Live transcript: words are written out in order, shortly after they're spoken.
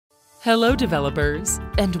Hello developers,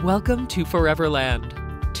 and welcome to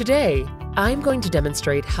 4EVERLAND. Today, I'm going to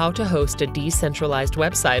demonstrate how to host a decentralized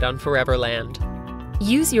website on 4EVERLAND.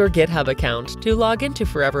 Use your GitHub account to log into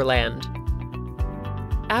 4EVERLAND.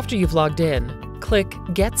 After you've logged in, click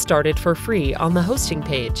Get Started for free on the hosting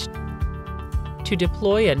page to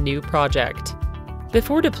deploy a new project.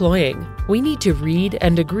 Before deploying, we need to read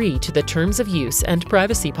and agree to the terms of use and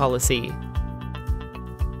privacy policy.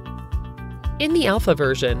 In the alpha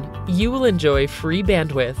version, you will enjoy free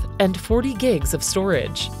bandwidth and 40 gigs of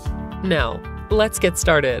storage. Now, let's get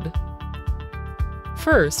started.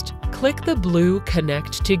 First, click the blue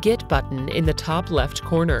Connect to Git button in the top left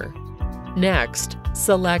corner. Next,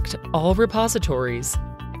 select All repositories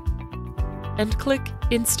and click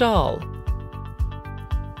Install.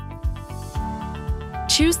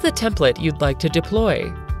 Choose the template you'd like to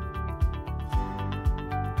deploy.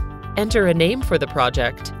 Enter a name for the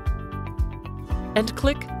project and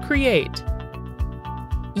click Create.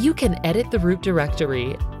 You can edit the root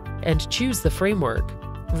directory and choose the framework,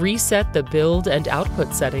 reset the build and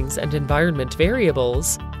output settings and environment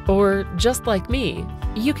variables, or just like me,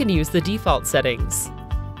 you can use the default settings.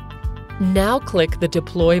 Now click the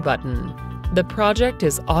Deploy button. The project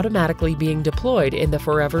is automatically being deployed in the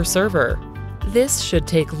Forever server. This should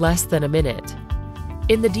take less than a minute.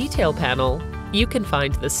 In the Detail panel, you can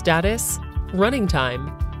find the status, running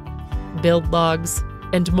time, build logs,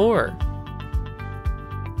 and more.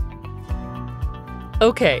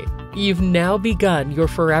 Okay, you've now begun your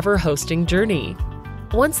Forever hosting journey.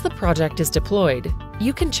 Once the project is deployed,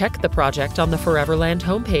 you can check the project on the 4EVERLAND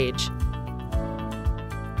homepage.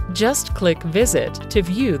 Just click Visit to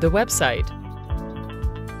view the website.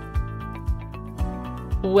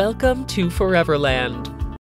 Welcome to 4EVERLAND.